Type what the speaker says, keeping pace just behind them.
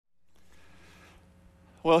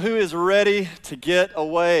Well, who is ready to get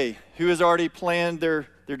away? Who has already planned their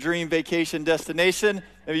dream vacation destination?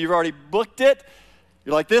 Maybe you've already booked it.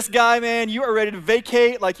 You're like, this guy, man, you are ready to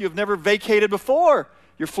vacate like you have never vacated before.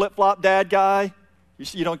 You're flip-flop dad guy.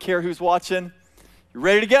 You don't care who's watching. You're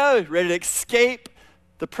ready to go, ready to escape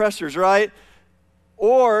the pressures, right?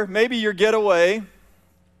 Or maybe your getaway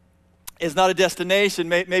is not a destination.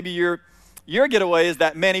 Maybe your getaway is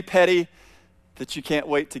that mani-pedi that you can't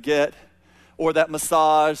wait to get. Or that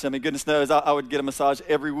massage. I mean, goodness knows, I would get a massage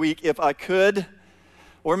every week if I could.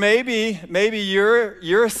 Or maybe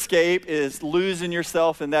your escape is losing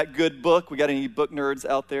yourself in that good book. We got any book nerds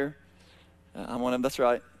out there? I'm one of them. That's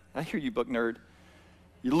right. I hear you, book nerd.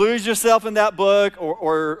 You lose yourself in that book,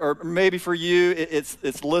 or maybe for you,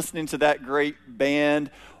 it's listening to that great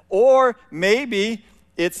band. Or maybe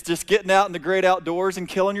it's just getting out in the great outdoors and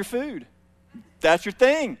killing your food. That's your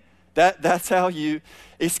thing. That's how you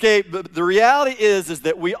escape. But the reality is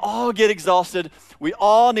that we all get exhausted. We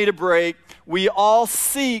all need a break. We all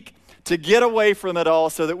seek to get away from it all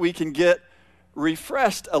so that we can get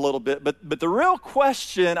refreshed a little bit. But the real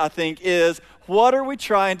question, I think, is what are we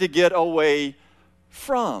trying to get away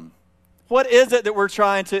from? What is it that we're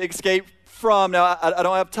trying to escape from? Now, I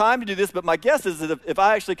don't have time to do this, but my guess is that if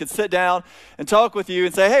I actually could sit down and talk with you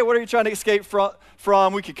and say, hey, what are you trying to escape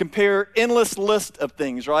from? We could compare endless list of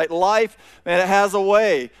things, right? Life, man, it has a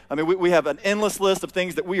way. I mean, we have an endless list of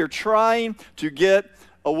things that we are trying to get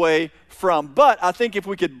away from. But I think if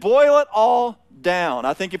we could boil it all down,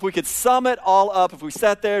 I think if we could sum it all up, if we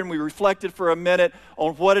sat there and we reflected for a minute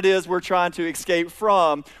on what it is we're trying to escape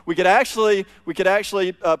from, we could actually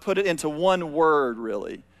put it into one word,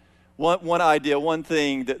 really. One idea, one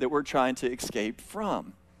thing that we're trying to escape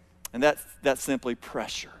from. And that's simply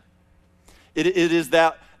pressure. It is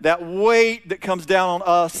that weight that comes down on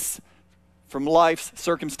us from life's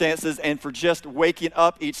circumstances and for just waking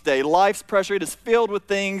up each day. Life's pressure, it is filled with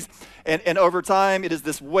things, and over time, it is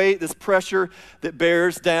this weight, this pressure that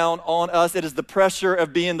bears down on us. It is the pressure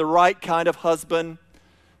of being the right kind of husband,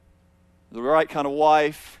 the right kind of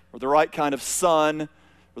wife, or the right kind of son,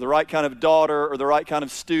 or the right kind of daughter, or the right kind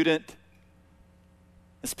of student.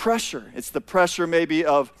 It's pressure. It's the pressure maybe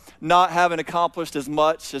of not having accomplished as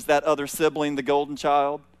much as that other sibling, the golden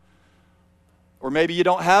child. Or maybe you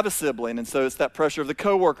don't have a sibling, and so it's that pressure of the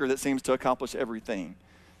coworker that seems to accomplish everything.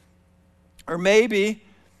 Or maybe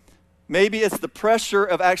it's the pressure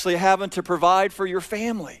of actually having to provide for your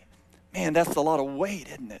family. Man, that's a lot of weight,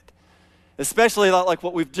 isn't it? Especially like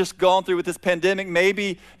what we've just gone through with this pandemic.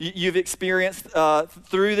 Maybe you've experienced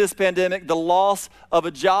through this pandemic the loss of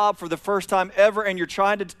a job for the first time ever, and you're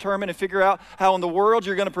trying to determine and figure out how in the world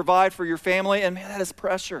you're going to provide for your family, and man, that is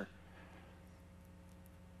pressure.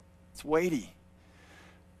 It's weighty.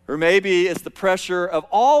 Or maybe it's the pressure of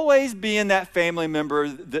always being that family member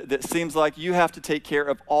that seems like you have to take care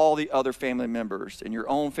of all the other family members in your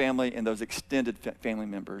own family and those extended family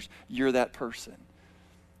members. You're that person.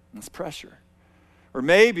 That's pressure. Or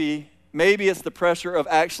maybe it's the pressure of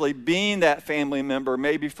actually being that family member,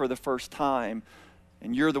 maybe for the first time,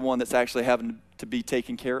 and you're the one that's actually having to be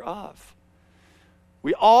taken care of.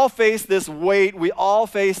 We all face this weight. We all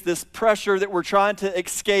face this pressure that we're trying to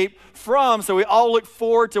escape from. So we all look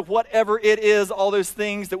forward to whatever it is, all those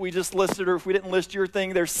things that we just listed, or if we didn't list your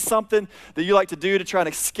thing, there's something that you like to do to try and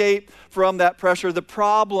escape from that pressure. The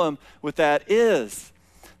problem with that is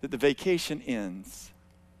that the vacation ends.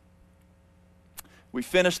 We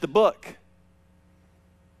finish the book.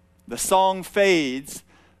 The song fades,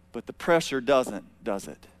 but the pressure doesn't, does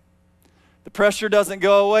it? The pressure doesn't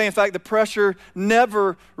go away. In fact, the pressure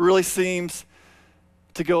never really seems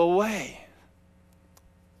to go away.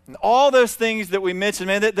 And all those things that we mentioned,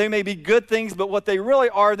 man, they may be good things, but what they really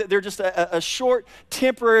are, that they're just a short,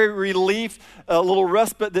 temporary relief, a little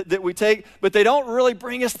respite that we take, but they don't really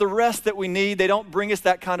bring us the rest that we need. They don't bring us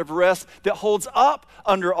that kind of rest that holds up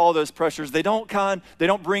under all those pressures. They don't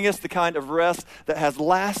bring us the kind of rest that has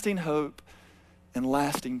lasting hope and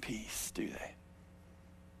lasting peace, do they?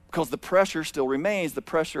 Because the pressure still remains, the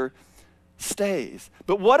pressure stays.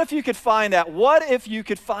 But what if you could find that? What if you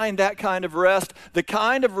could find that kind of rest, the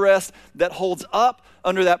kind of rest that holds up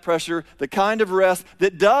under that pressure, the kind of rest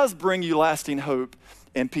that does bring you lasting hope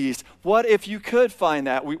and peace? What if you could find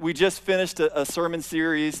that? We just finished a sermon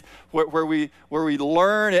series where we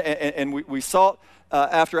learn and we sought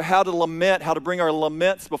after how to lament, how to bring our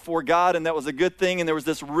laments before God, and that was a good thing. And there was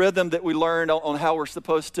this rhythm that we learned on how we're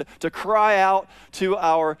supposed to cry out to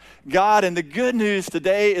our God. And the good news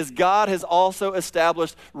today is God has also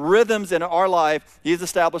established rhythms in our life. He's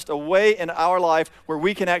established a way in our life where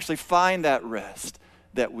we can actually find that rest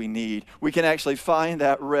that we need. We can actually find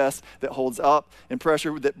that rest that holds up in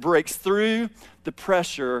pressure, that breaks through the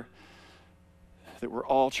pressure that we're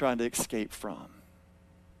all trying to escape from.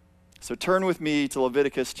 So turn with me to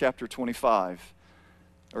Leviticus chapter 25,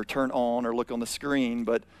 or turn on or look on the screen.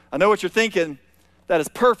 But I know what you're thinking. That is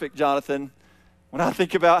perfect, Jonathan. When I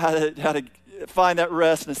think about how to find that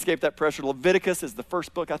rest and escape that pressure, Leviticus is the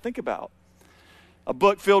first book I think about. A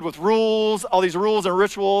book filled with rules, all these rules and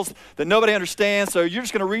rituals that nobody understands. So you're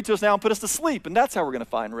just going to read to us now and put us to sleep, and that's how we're going to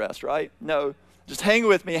find rest, right? No. Just hang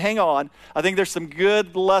with me, hang on. I think there's some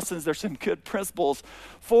good lessons, there's some good principles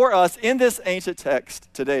for us in this ancient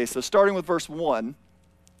text today. So starting with verse 1,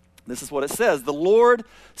 this is what it says. The Lord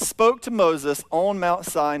spoke to Moses on Mount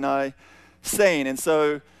Sinai, saying, and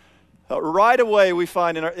so right away we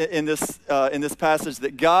find in this passage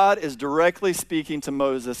that God is directly speaking to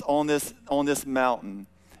Moses on this mountain.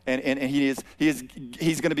 And he's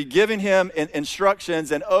going to be giving him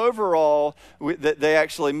instructions, and overall, they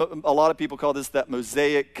actually, a lot of people call this that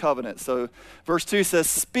Mosaic covenant. So verse 2 says,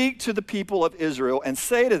 speak to the people of Israel and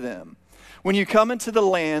say to them, when you come into the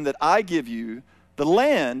land that I give you, the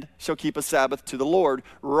land shall keep a Sabbath to the Lord.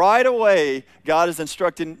 Right away, God is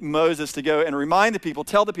instructing Moses to go and remind the people,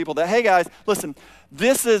 tell the people that, hey guys, listen,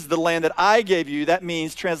 this is the land that I gave you. That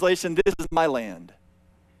means, translation, this is my land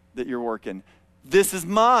that you're working. This is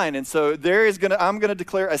mine. And so I'm going to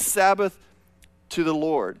declare a Sabbath to the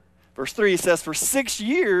Lord. Verse 3 says, for 6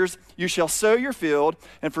 years you shall sow your field,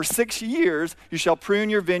 and for 6 years you shall prune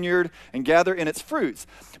your vineyard and gather in its fruits.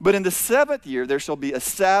 But in the 7th year there shall be a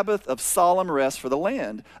Sabbath of solemn rest for the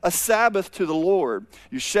land, a Sabbath to the Lord.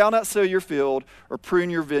 You shall not sow your field or prune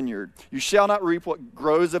your vineyard. You shall not reap what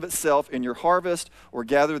grows of itself in your harvest or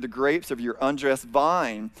gather the grapes of your undressed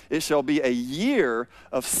vine. It shall be a year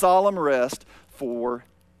of solemn rest for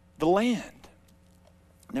the land.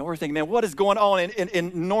 Now we're thinking, man, what is going on?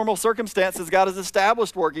 In normal circumstances, God has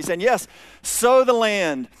established work. He's saying, yes, sow the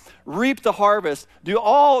land, reap the harvest, do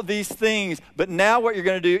all these things. But now what you're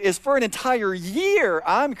going to do is for an entire year,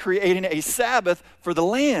 I'm creating a Sabbath for the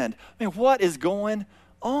land. I mean, what is going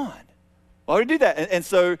on? Why would he do that? And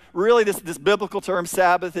so really this biblical term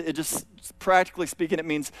Sabbath, it just practically speaking, it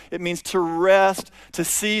means to rest, to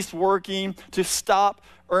cease working, to stop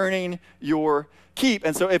earning your keep.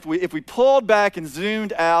 And so if we pulled back and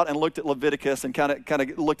zoomed out and looked at Leviticus and kind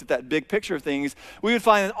of looked at that big picture of things, we would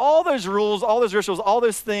find that all those rules, all those rituals, all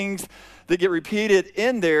those things that get repeated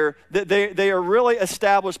in there, that they are really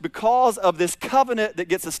established because of this covenant that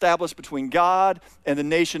gets established between God and the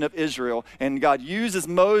nation of Israel. And God uses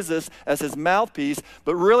Moses as his mouthpiece,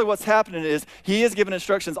 but really what's happening is he is given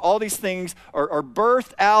instructions. All these things are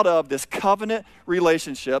birthed out of this covenant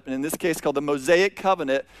relationship, and in this case called the Mosaic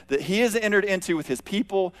covenant, that he has entered into with his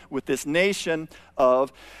people, with this nation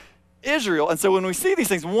of Israel. And so when we see these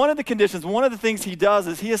things, one of the conditions, one of the things he does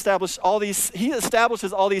is he establishes all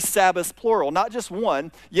these Sabbaths, plural, not just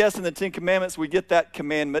one. Yes, in the Ten Commandments we get that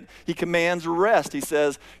commandment. He commands rest. He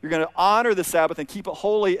says, you're going to honor the Sabbath and keep it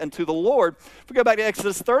holy unto the Lord. If we go back to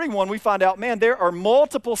Exodus 31, we find out, man, there are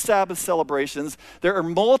multiple Sabbath celebrations. There are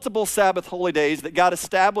multiple Sabbath holy days that God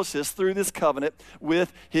establishes through this covenant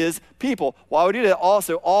with his people. Why would he do that?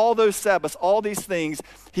 Also, all those Sabbaths, all these things,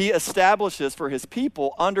 he establishes for his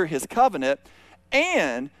people under his covenant,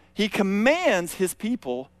 and he commands his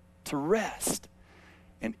people to rest.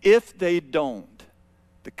 And if they don't,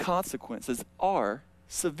 the consequences are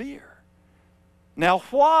severe. Now,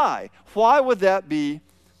 why? Why would that be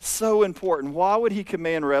so important? Why would he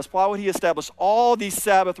command rest? Why would he establish all these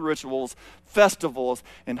Sabbath rituals, festivals,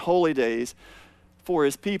 and holy days for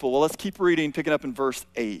his people? Well, let's keep reading, picking up in verse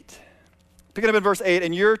 8. Picking up in verse 8,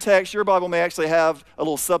 and your text, your Bible may actually have a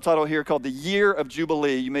little subtitle here called the Year of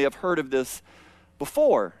Jubilee. You may have heard of this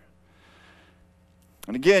before.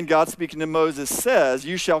 And again, God speaking to Moses says,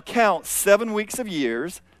 you shall count 7 weeks of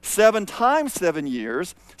years, 7 times 7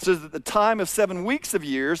 years, so that the time of 7 weeks of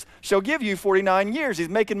years shall give you 49 years. He's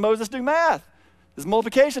making Moses do math. There's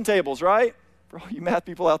multiplication tables, right? For all you math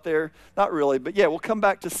people out there, not really, but yeah, we'll come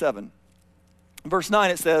back to 7. Verse 9,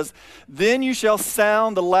 it says, then you shall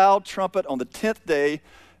sound the loud trumpet on the 10th day,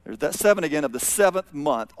 there's that 7 again, of the 7th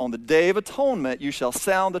month. On the Day of Atonement, you shall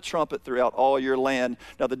sound the trumpet throughout all your land.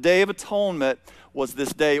 Now, the Day of Atonement was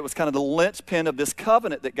this day. It was kind of the linchpin of this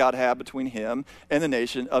covenant that God had between him and the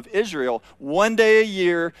nation of Israel. One day a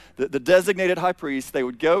year, the designated high priest, they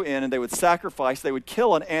would go in and they would sacrifice. They would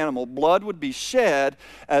kill an animal. Blood would be shed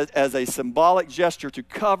as a symbolic gesture to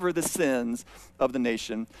cover the sins of the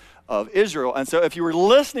nation of Israel. And so if you were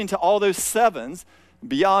listening to all those 7s,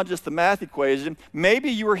 beyond just the math equation, maybe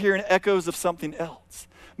you were hearing echoes of something else.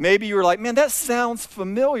 Maybe you were like, man, that sounds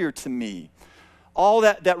familiar to me. all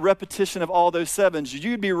that repetition of all those sevens,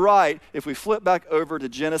 you'd be right if we flip back over to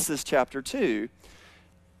Genesis chapter 2.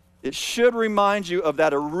 It should remind you of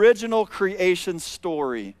that original creation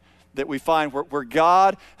story that we find where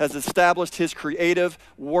God has established his creative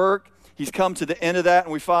work. He's come to the end of that,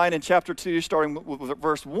 and we find in chapter 2, starting with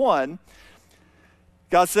verse 1,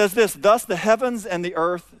 God says this, "Thus the heavens and the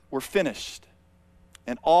earth were finished,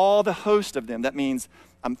 and all the host of them." That means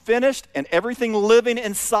I'm finished, and everything living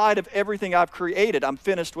inside of everything I've created, I'm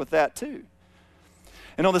finished with that too.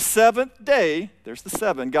 And on the seventh day, there's the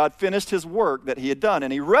seven, God finished his work that he had done,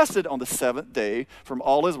 and he rested on the seventh day from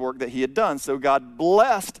all his work that he had done. So God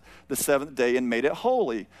blessed the seventh day and made it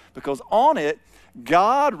holy, because on it,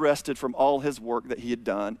 God rested from all his work that he had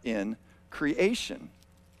done in creation.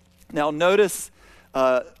 Now notice,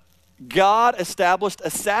 God established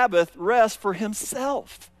a Sabbath rest for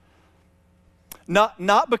himself.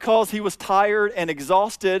 Not because he was tired and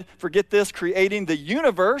exhausted, forget this, creating the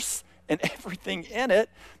universe and everything in it.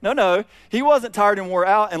 No, he wasn't tired and wore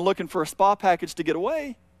out and looking for a spa package to get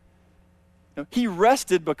away. No, he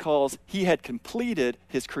rested because he had completed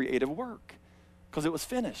his creative work, because it was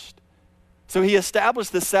finished. So he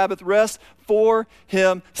established this Sabbath rest for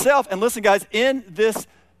himself. And listen, guys, in this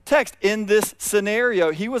text, in this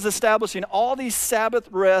scenario, he was establishing all these Sabbath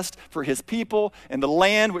rest for his people and the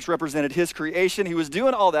land, which represented his creation. He was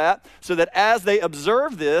doing all that so that as they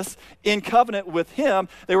observed this in covenant with him,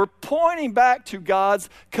 they were pointing back to God's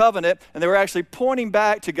covenant, and they were actually pointing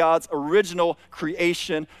back to God's original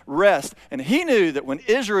creation rest. And he knew that when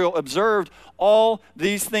Israel observed all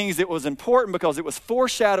these things, it was important because it was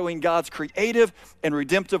foreshadowing God's creative and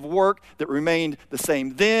redemptive work that remained the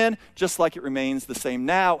same then, just like it remains the same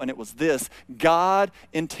now. And it was this: God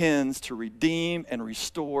intends to redeem and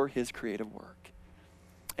restore his creative work.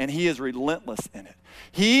 And he is relentless in it.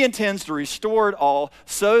 He intends to restore it all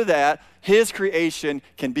so that his creation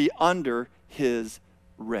can be under his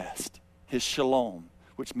rest, his shalom,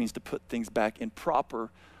 which means to put things back in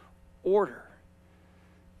proper order.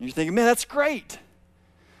 And you're thinking, man, that's great.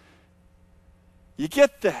 You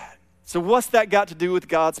get that. So what's that got to do with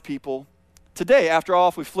God's people today? After all,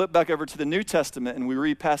 if we flip back over to the New Testament and we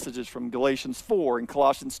read passages from Galatians 4 and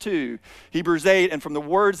Colossians 2, Hebrews 8, and from the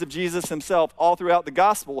words of Jesus himself all throughout the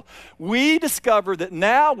gospel, we discover that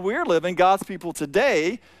now we're living, God's people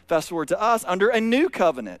today, fast forward to us, under a new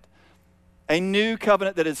covenant. A new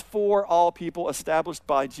covenant that is for all people, established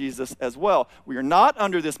by Jesus as well. We are not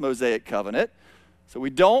under this Mosaic covenant, so we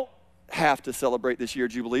don't have to celebrate this year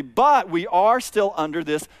Jubilee, but we are still under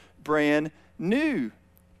this brand new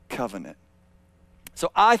covenant. So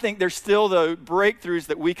I think there's still, though, breakthroughs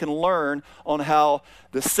that we can learn on how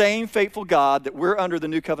the same faithful God that we're under the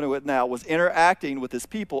new covenant with now was interacting with his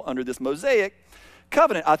people under this Mosaic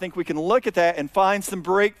covenant. I think we can look at that and find some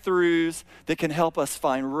breakthroughs that can help us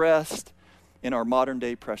find rest in our modern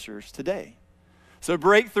day pressures today. So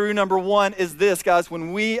breakthrough number one is this, guys.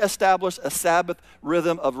 When we establish a Sabbath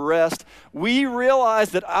rhythm of rest, we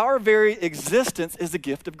realize that our very existence is a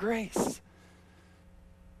gift of grace.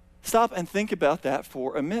 Stop and think about that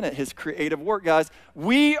for a minute. His creative work, guys.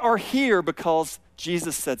 We are here because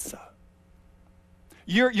Jesus said so.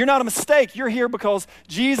 You're not a mistake. You're here because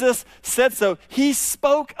Jesus said so. He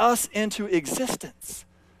spoke us into existence.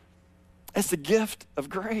 It's a gift of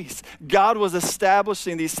grace. God was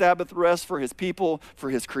establishing these Sabbath rests for his people, for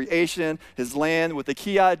his creation, his land, with the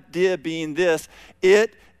key idea being this: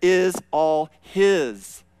 it is all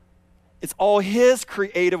his. It's all his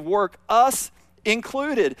creative work, us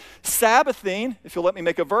included. Sabbathing, if you'll let me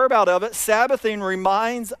make a verb out of it, Sabbathing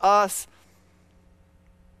reminds us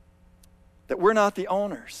that we're not the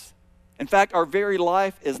owners. In fact, our very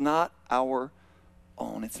life is not our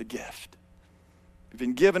own. It's a gift. We've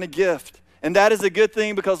been given a gift. And that is a good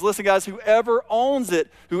thing because, listen, guys, whoever owns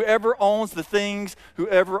it, whoever owns the things,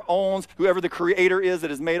 whoever the creator is that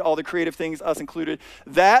has made all the creative things, us included,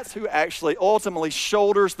 that's who actually ultimately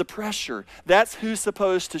shoulders the pressure. That's who's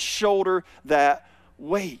supposed to shoulder that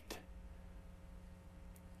weight.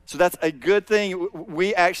 So that's a good thing.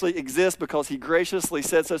 We actually exist because he graciously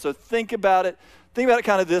said so. So think about it. Think about it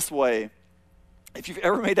kind of this way. If you've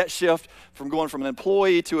ever made that shift from going from an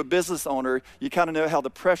employee to a business owner, you kind of know how the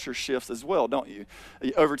pressure shifts as well, don't you?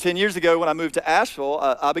 Over 10 years ago when I moved to Asheville,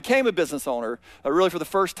 I became a business owner. Really for the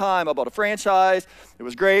first time, I bought a franchise. It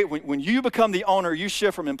was great. When you become the owner, you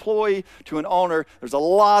shift from employee to an owner. There's a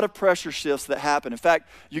lot of pressure shifts that happen. In fact,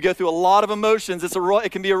 you go through a lot of emotions.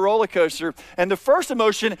 It can be a roller coaster. And the first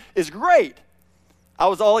emotion is great. I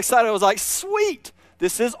was all excited. I was like, sweet,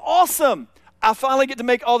 this is awesome. I finally get to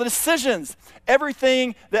make all the decisions.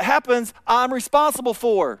 Everything that happens, I'm responsible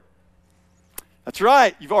for. That's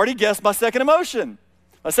right. You've already guessed my second emotion.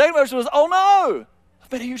 My second emotion was, oh no,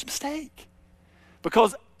 I've made a huge mistake.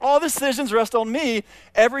 Because all decisions rest on me.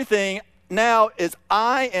 Everything now is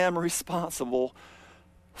I am responsible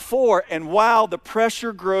for. And wow, the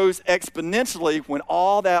pressure grows exponentially when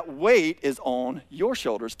all that weight is on your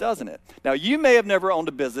shoulders, doesn't it? Now, you may have never owned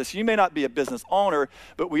a business. You may not be a business owner,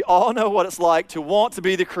 but we all know what it's like to want to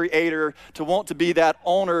be the creator, to want to be that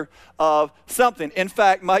owner of something. In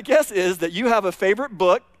fact, my guess is that you have a favorite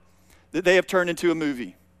book that they have turned into a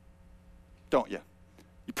movie, don't you?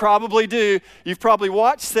 You probably do. You've probably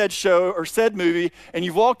watched said show or said movie, and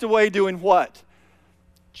you've walked away doing what?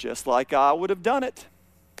 Just like I would have done it.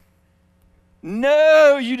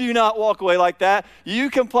 No, you do not walk away like that.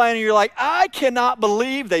 You complain and you're like, I cannot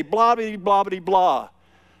believe they blah, blah, blah, blah, blah,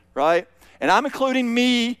 right? And I'm including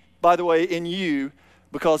me, by the way, in you,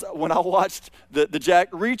 because when I watched the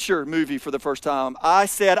Jack Reacher movie for the first time, I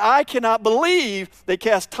said, I cannot believe they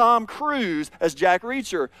cast Tom Cruise as Jack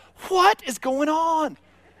Reacher. What is going on,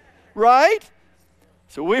 right?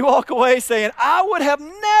 So we walk away saying, I would have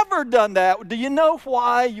never done that. Do you know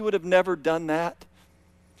why you would have never done that?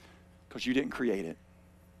 Because you didn't create it.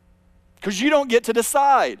 Because you don't get to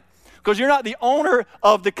decide. Because you're not the owner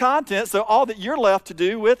of the content, so all that you're left to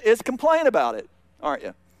do with is complain about it, aren't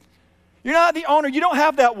you? You're not the owner. You don't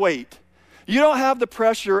have that weight. You don't have the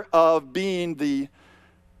pressure of being the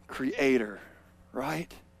creator,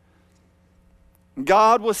 right?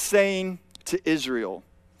 God was saying to Israel,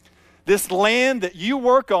 this land that you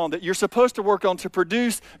work on, that you're supposed to work on to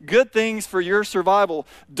produce good things for your survival,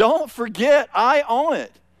 don't forget I own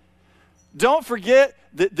it. Don't forget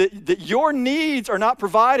that your needs are not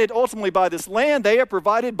provided ultimately by this land. They are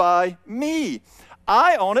provided by me.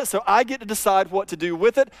 I own it, so I get to decide what to do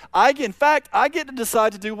with it. In fact, I get to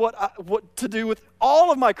decide to do what to do with all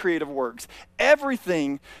of my creative works,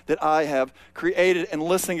 everything that I have created. And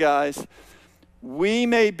listen, guys, we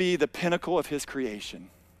may be the pinnacle of his creation,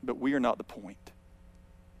 but we are not the point.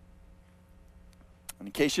 And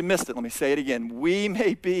in case you missed it, let me say it again. We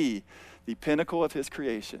may be the pinnacle of his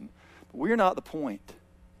creation, we are not the point.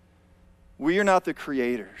 We are not the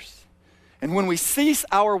creators. And when we cease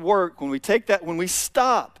our work, when we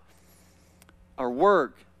stop our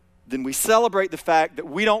work, then we celebrate the fact that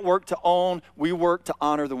we don't work to own, we work to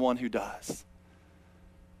honor the one who does.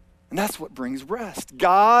 And that's what brings rest.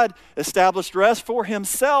 God established rest for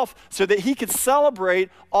himself so that he could celebrate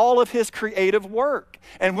all of his creative work.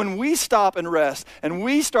 And when we stop and rest and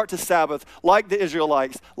we start to Sabbath like the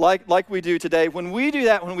Israelites, like we do today, when we do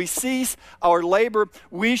that, when we cease our labor,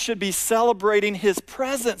 we should be celebrating his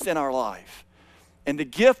presence in our life and the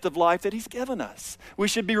gift of life that he's given us. We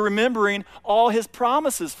should be remembering all his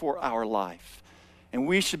promises for our life. And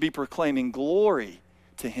we should be proclaiming glory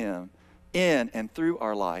to him in and through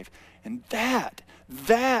our life. And that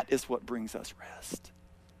is what brings us rest.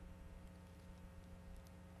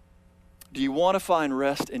 Do you want to find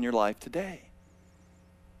rest in your life today?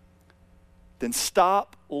 Then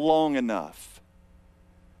stop long enough.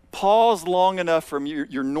 Pause long enough from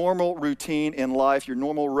your normal routine in life, your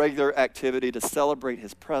normal regular activity to celebrate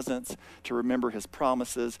his presence, to remember his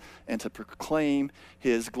promises, and to proclaim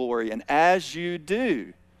his glory. And as you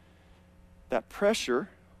do, that pressure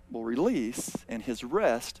will release and his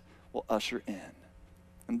rest will usher in.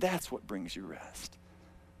 And that's what brings you rest.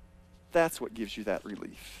 That's what gives you that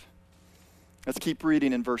relief. Let's keep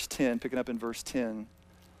reading in verse 10, picking up in verse 10.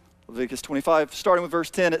 Leviticus 25, starting with verse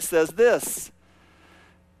 10, it says this.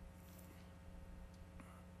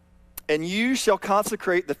 And you shall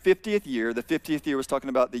consecrate the 50th year. The 50th year was talking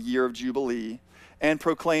about the year of Jubilee. And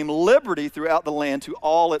proclaim liberty throughout the land to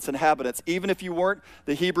all its inhabitants. Even if you weren't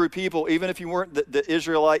the Hebrew people, even if you weren't the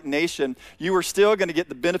Israelite nation, you were still going to get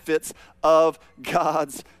the benefits of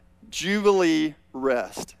God's Jubilee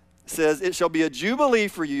rest. It says, it shall be a Jubilee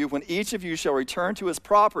for you when each of you shall return to his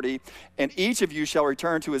property and each of you shall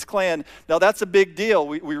return to his clan. Now that's a big deal.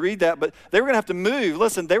 We read that, but they were going to have to move.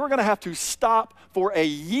 Listen, they were going to have to stop for a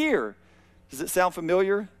year. Does it sound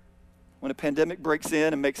familiar? When a pandemic breaks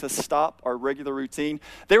in and makes us stop our regular routine,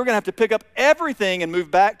 they were going to have to pick up everything and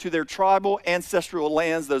move back to their tribal ancestral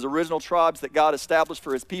lands, those original tribes that God established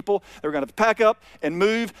for his people. They were going to pack up and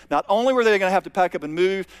move. Not only were they going to have to pack up and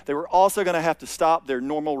move, they were also going to have to stop their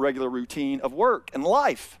normal, regular routine of work and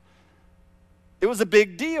life. It was a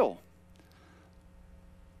big deal.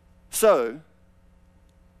 So,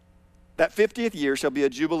 That 50th year shall be a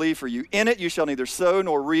jubilee for you. In it you shall neither sow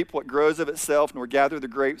nor reap what grows of itself, nor gather the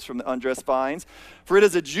grapes from the undressed vines. For it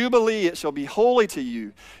is a jubilee, it shall be holy to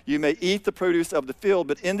you. You may eat the produce of the field,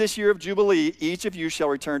 but in this year of jubilee, each of you shall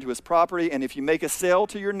return to his property. And if you make a sale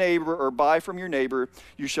to your neighbor or buy from your neighbor,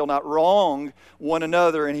 you shall not wrong one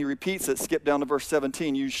another. And he repeats it, skip down to verse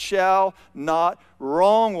 17. You shall not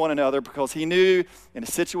wrong one another, because he knew in a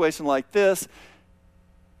situation like this,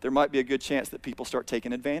 there might be a good chance that people start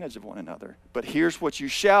taking advantage of one another. But here's what you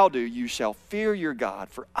shall do. You shall fear your God,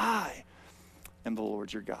 for I am the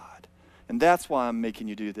Lord your God. And that's why I'm making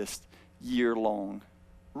you do this year-long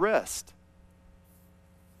rest.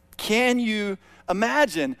 Can you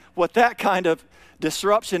imagine what that kind of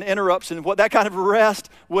disruption, interruption, what that kind of rest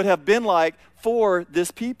would have been like for this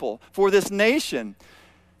people, for this nation?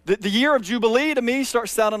 The year of Jubilee to me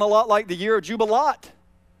starts sounding a lot like the year of Jubilat.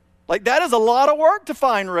 Like, that is a lot of work to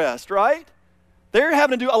find rest, right? They're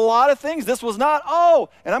having to do a lot of things. This was not,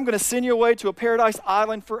 and I'm going to send you away to a paradise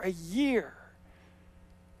island for a year.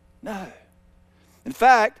 No. In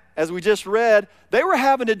fact, as we just read, they were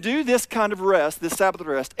having to do this kind of rest, this Sabbath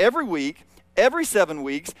rest, every week, every 7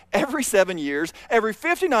 weeks, every 7 years, every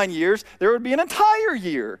 59 years. There would be an entire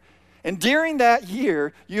year. And during that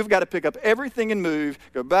year, you've got to pick up everything and move,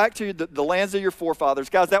 go back to the lands of your forefathers.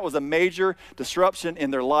 Guys, that was a major disruption in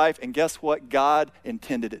their life. And guess what? God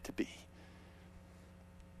intended it to be.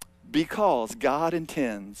 Because God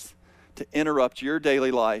intends to interrupt your daily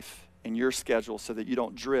life and your schedule so that you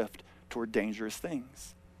don't drift toward dangerous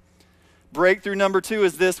things. Breakthrough number 2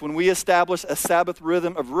 is this: when we establish a Sabbath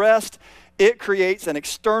rhythm of rest, it creates an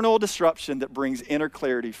external disruption that brings inner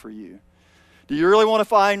clarity for you. Do you really want to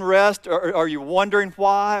find rest? Or are you wondering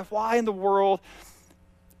why? Why in the world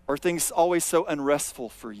are things always so unrestful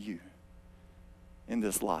for you in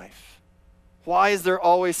this life? Why is there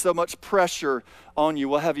always so much pressure on you?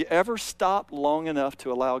 Well, have you ever stopped long enough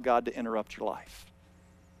to allow God to interrupt your life?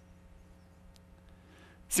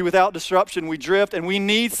 See, without disruption, we drift, and we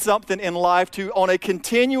need something in life to, on a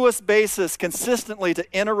continuous basis, consistently to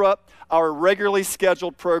interrupt our regularly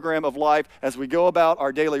scheduled program of life as we go about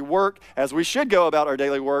our daily work, as we should go about our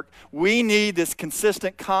daily work. We need this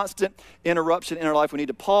consistent, constant interruption in our life. We need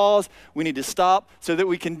to pause. We need to stop so that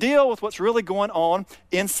we can deal with what's really going on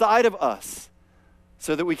inside of us,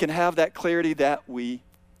 so that we can have that clarity that we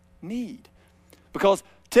need. Because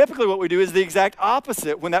typically what we do is the exact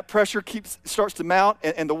opposite. When that pressure starts to mount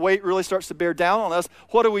and the weight really starts to bear down on us,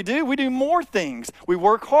 what do? We do more things. We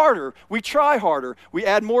work harder. We try harder. We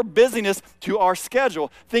add more busyness to our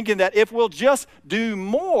schedule, thinking that if we'll just do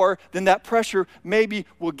more, then that pressure maybe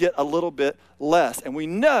will get a little bit less. And we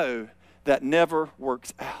know that never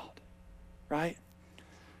works out, right?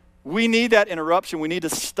 We need that interruption. We need to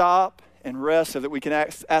stop and rest so that we can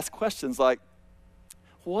ask questions like,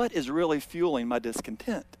 what is really fueling my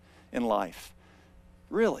discontent in life?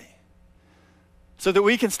 Really? So that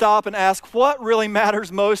we can stop and ask what really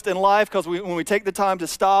matters most in life, because when we take the time to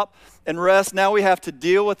stop and rest, now we have to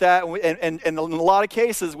deal with that. And in a lot of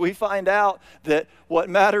cases, we find out that what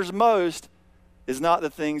matters most is not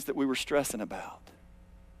the things that we were stressing about,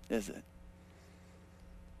 is it?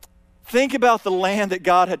 Think about the land that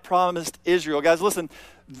God had promised Israel. Guys, listen,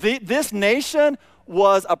 this nation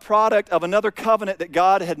was a product of another covenant that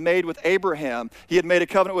God had made with Abraham. He had made a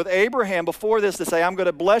covenant with Abraham before this to say, I'm going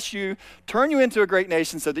to bless you, turn you into a great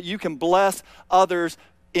nation so that you can bless others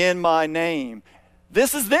in my name.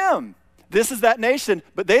 This is them. This is that nation.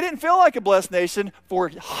 But they didn't feel like a blessed nation. For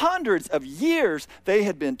hundreds of years, they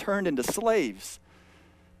had been turned into slaves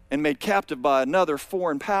and made captive by another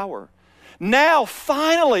foreign power. Now,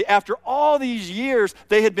 finally, after all these years,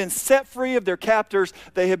 they had been set free of their captors.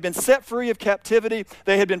 They had been set free of captivity.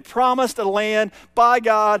 They had been promised a land by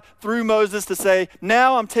God through Moses to say,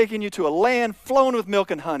 now I'm taking you to a land flowing with milk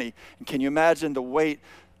and honey. And can you imagine the weight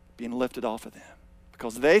being lifted off of them?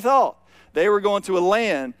 Because they thought they were going to a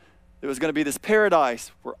land that was going to be this paradise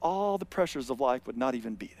where all the pressures of life would not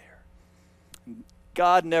even be there.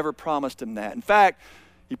 God never promised them that. In fact,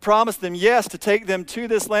 He promised them, yes, to take them to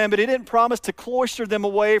this land, but He didn't promise to cloister them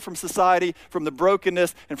away from society, from the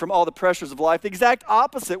brokenness, and from all the pressures of life. The exact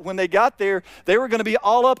opposite. When they got there, they were going to be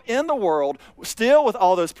all up in the world, still with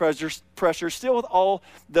all those pressures, still with all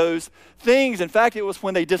those things. In fact, it was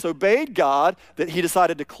when they disobeyed God that He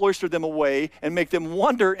decided to cloister them away and make them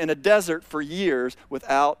wander in a desert for years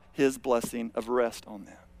without His blessing of rest on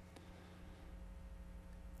them.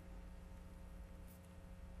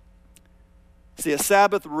 See, a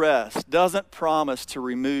Sabbath rest doesn't promise to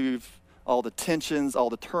remove all the tensions, all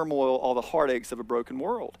the turmoil, all the heartaches of a broken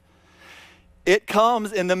world. It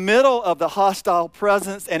comes in the middle of the hostile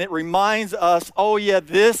presence, and it reminds us, oh yeah,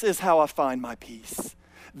 this is how I find my peace.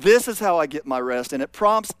 This is how I get my rest. And it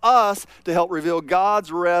prompts us to help reveal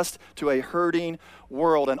God's rest to a hurting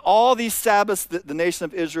world. And all these Sabbaths that the nation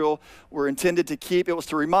of Israel were intended to keep, it was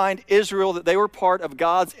to remind Israel that they were part of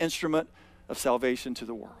God's instrument of salvation to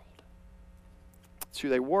the world. It's who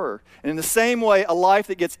they were. And in the same way, a life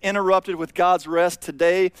that gets interrupted with God's rest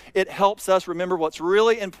today, it helps us remember what's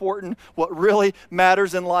really important, what really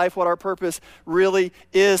matters in life, what our purpose really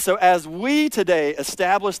is. So as we today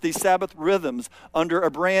establish these Sabbath rhythms under a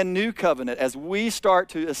brand new covenant, as we start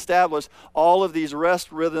to establish all of these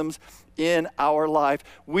rest rhythms in our life,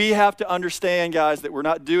 we have to understand, guys, that we're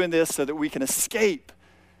not doing this so that we can escape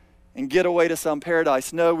and get away to some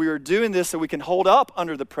paradise. No, we are doing this so we can hold up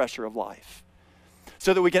under the pressure of life.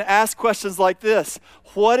 So that we can ask questions like this: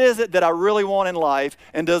 what is it that I really want in life,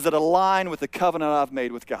 and does it align with the covenant I've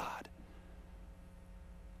made with God?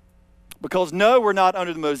 Because no, we're not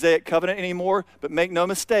under the Mosaic covenant anymore, but make no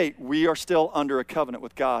mistake, we are still under a covenant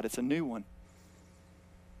with God. It's a new one.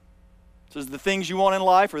 So is the things you want in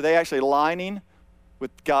life, are they actually aligning with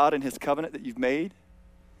God and his covenant that you've made?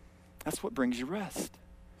 That's what brings you rest.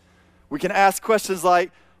 We can ask questions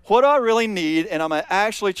like, what do I really need, and am I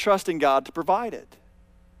actually trusting God to provide it?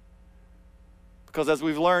 Because as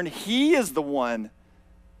we've learned, he is the one,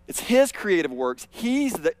 it's his creative works.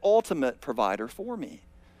 He's the ultimate provider for me.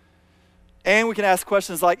 And we can ask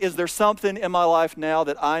questions like, is there something in my life now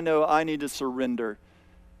that I know I need to surrender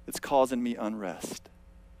that's causing me unrest?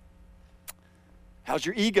 How's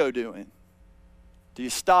your ego doing? Do you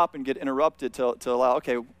stop and get interrupted to allow,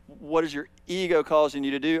 okay, what is your ego causing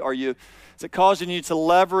you to do? Is it causing you to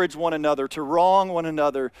leverage one another, to wrong one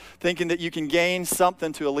another, thinking that you can gain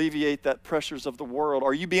something to alleviate that pressures of the world?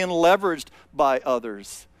 Are you being leveraged by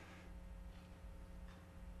others?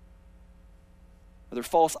 Are there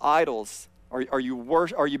false idols? Are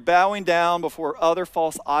you bowing down before other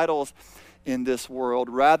false idols in this world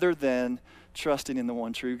rather than trusting in the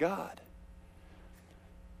one true God?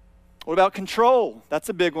 What about control? That's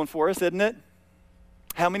a big one for us, isn't it?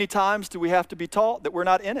 How many times do we have to be taught that we're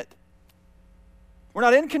not in it? We're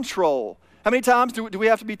not in control. How many times do we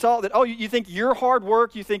have to be taught that, oh, you think your hard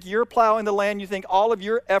work, you think you're plowing the land, you think all of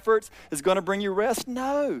your efforts is going to bring you rest?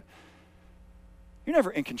 No. You're never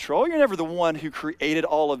in control. You're never the one who created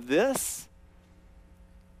all of this.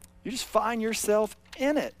 You just find yourself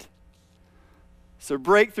in it. So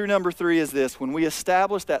breakthrough number 3 is this: when we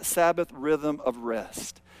establish that Sabbath rhythm of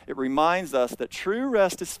rest, it reminds us that true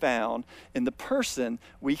rest is found in the person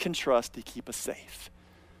we can trust to keep us safe.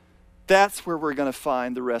 That's where we're going to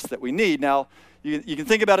find the rest that we need. Now, you can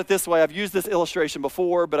think about it this way. I've used this illustration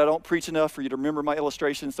before, but I don't preach enough for you to remember my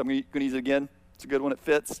illustration, so I'm going to use it again. It's a good one. It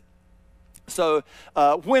fits. So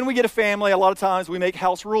when we get a family, a lot of times we make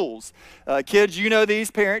house rules. Kids, you know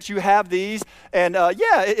these. Parents, you have these. And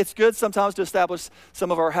it's good sometimes to establish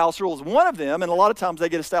some of our house rules. One of them, and a lot of times they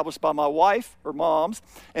get established by my wife or moms.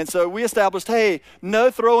 And so we established, hey,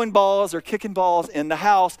 no throwing balls or kicking balls in the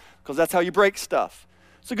house, because that's how you break stuff.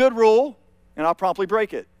 It's a good rule, and I'll promptly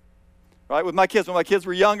break it. Right? With my kids, when my kids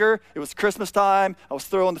were younger, it was Christmas time. I was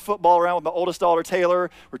throwing the football around with my oldest daughter,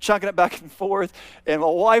 Taylor. We're chunking it back and forth. And my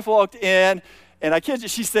wife walked in, and I kid you,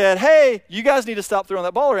 she said, hey, you guys need to stop throwing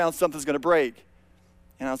that ball around. Something's going to break.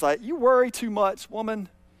 And I was like, you worry too much, woman.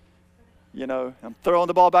 You know, I'm throwing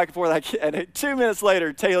the ball back and forth. And 2 minutes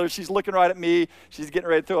later, Taylor, she's looking right at me. She's getting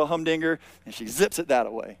ready to throw a humdinger, and she zips it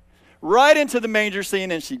that way. Right into the manger scene,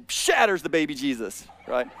 and she shatters the baby Jesus,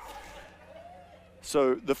 right?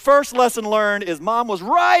 So the first lesson learned is mom was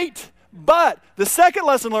right. But the second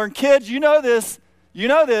lesson learned, kids, you know this.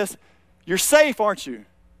 You're safe, aren't you?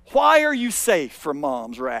 Why are you safe from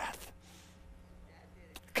mom's wrath?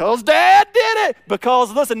 Because dad did it.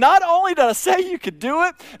 Because, listen, not only did I say you could do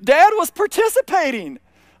it, dad was participating.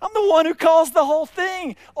 I'm the one who caused the whole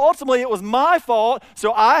thing. Ultimately, it was my fault,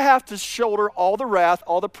 so I have to shoulder all the wrath,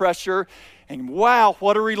 all the pressure. And wow,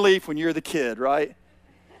 what a relief when you're the kid, right?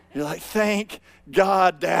 You're like, thank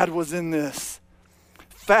God dad was in this.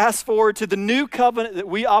 Fast forward to the new covenant that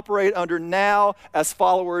we operate under now as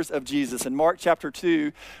followers of Jesus. In Mark chapter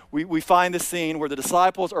 2, we find the scene where the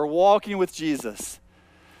disciples are walking with Jesus.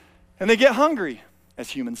 And they get hungry, as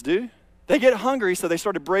humans do. They get hungry, so they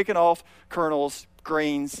started breaking off kernels,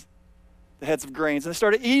 grains, the heads of grains, and they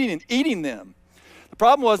started eating them. The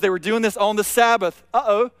problem was they were doing this on the Sabbath.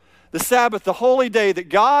 The Sabbath, the holy day that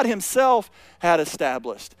God himself had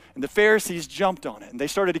established. And the Pharisees jumped on it, and they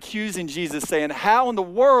started accusing Jesus, saying, how in the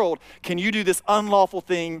world can you do this unlawful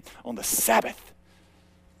thing on the Sabbath?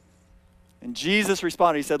 And Jesus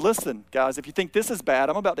responded, he said, listen, guys, if you think this is bad,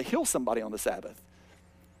 I'm about to heal somebody on the Sabbath.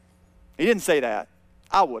 He didn't say that.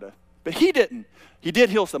 I would have. But he didn't. He did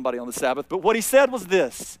heal somebody on the Sabbath. But what he said was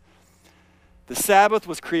this: the Sabbath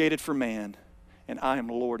was created for man, and I am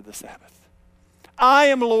Lord of the Sabbath. I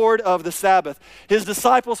am Lord of the Sabbath. His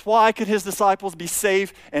disciples, why could his disciples be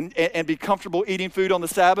safe and be comfortable eating food on the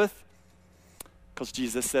Sabbath? Because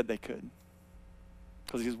Jesus said they could.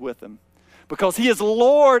 Because he was with them. Because he is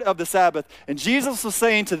Lord of the Sabbath. And Jesus was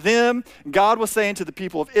saying to them, God was saying to the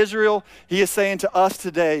people of Israel, he is saying to us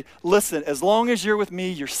today, listen, as long as you're with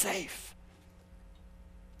me, you're safe.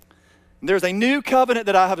 And there's a new covenant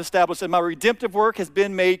that I have established, and my redemptive work has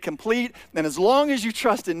been made complete. And as long as you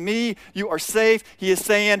trust in me, you are safe. He is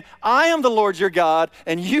saying, I am the Lord your God,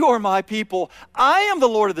 and you are my people. I am the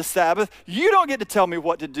Lord of the Sabbath. You don't get to tell me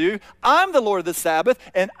what to do. I'm the Lord of the Sabbath,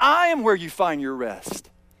 and I am where you find your rest.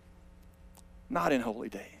 Not in holy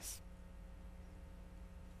days.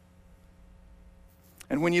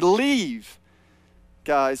 And when you leave,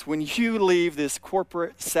 guys, when you leave this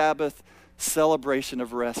corporate Sabbath celebration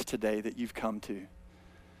of rest today that you've come to,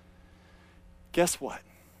 guess what?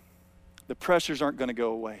 The pressures aren't going to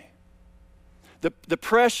go away. The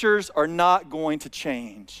pressures are not going to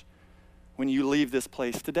change when you leave this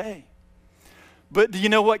place today. But do you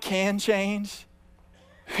know what can change?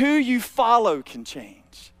 Who you follow can change.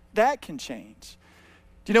 That can change.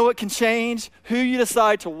 Do you know what can change? Who you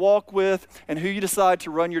decide to walk with and who you decide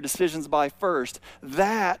to run your decisions by first.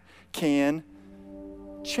 That can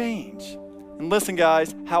change. And listen,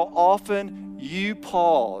 guys, how often you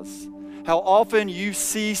pause, how often you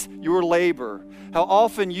cease your labor, how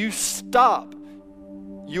often you stop,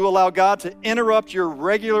 you allow God to interrupt your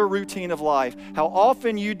regular routine of life, how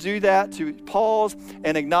often you do that to pause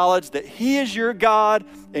and acknowledge that he is your God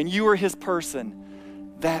and you are his person.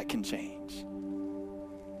 That can change.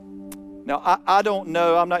 Now, I don't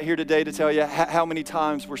know, I'm not here today to tell you how many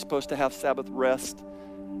times we're supposed to have Sabbath rest,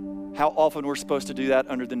 how often we're supposed to do that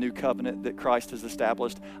under the new covenant that Christ has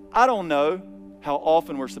established. I don't know how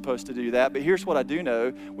often we're supposed to do that, but here's what I do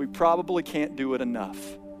know. We probably can't do it enough.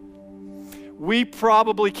 We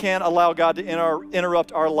probably can't allow God to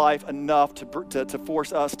interrupt our life enough to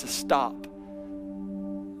force us to stop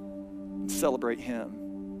and celebrate him.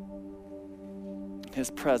 His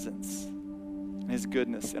presence and his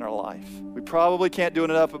goodness in our life. We probably can't do it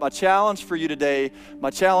enough, but my challenge for you today, my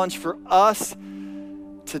challenge for us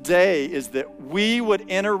today is that we would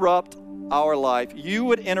interrupt our life. You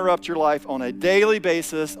would interrupt your life on a daily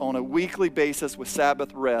basis, on a weekly basis with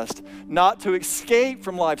Sabbath rest, not to escape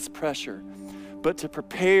from life's pressure, but to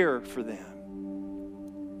prepare for them.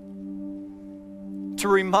 To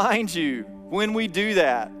remind you when we do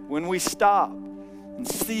that, when we stop and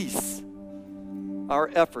cease our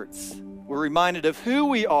efforts, we're reminded of who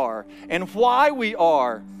we are and why we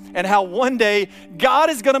are and how one day God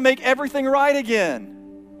is going to make everything right again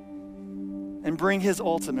and bring his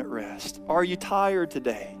ultimate rest. Are you tired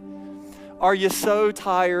today? Are you so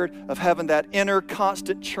tired of having that inner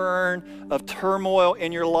constant churn of turmoil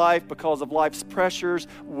in your life because of life's pressures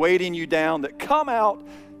weighting you down that come out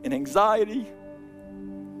in anxiety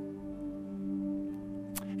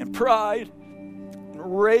and pride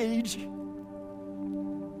and rage?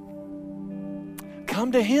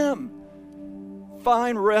 Come to him.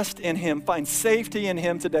 Find rest in him. Find safety in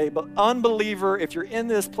him today. But unbeliever, if you're in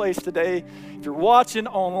this place today, if you're watching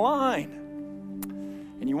online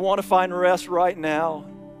and you want to find rest right now,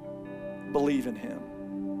 believe in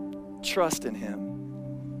him. Trust in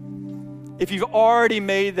him. If you've already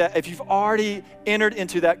made that, if you've already entered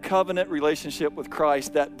into that covenant relationship with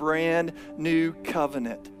Christ, that brand new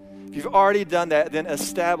covenant, if you've already done that, then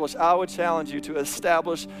I would challenge you to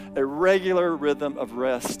establish a regular rhythm of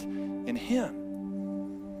rest in him.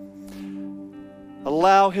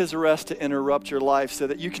 Allow his rest to interrupt your life so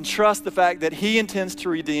that you can trust the fact that he intends to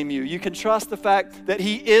redeem you. You can trust the fact that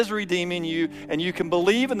he is redeeming you, and you can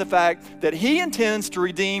believe in the fact that he intends to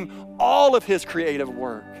redeem all of his creative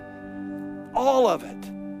work. All of it.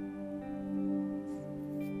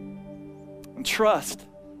 And trust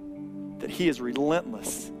that he is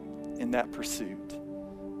relentless in that pursuit,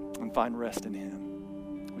 and find rest in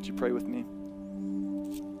him. Would you pray with me?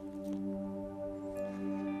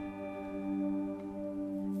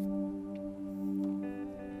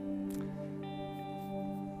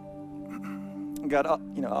 God,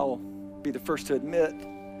 I'll be the first to admit,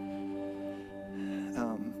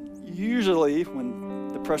 usually when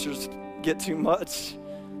the pressures get too much,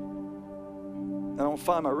 I don't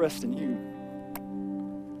find my rest in you.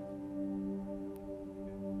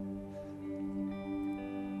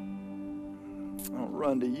 I don't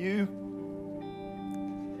run to you.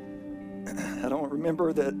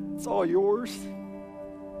 remember that it's all yours.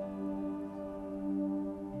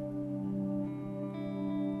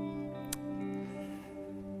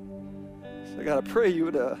 So God, I pray you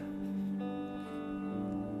would,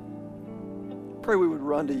 pray we would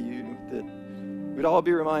run to you, that we'd all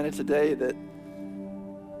be reminded today that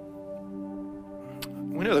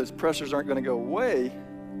we know those pressures aren't going to go away.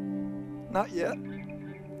 Not yet.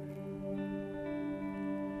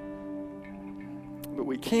 But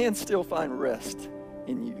we can still find rest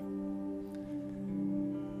in you.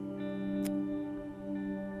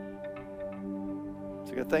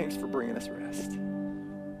 So God, thanks for bringing us rest.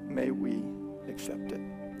 May we accept it.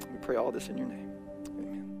 We pray all this in your name.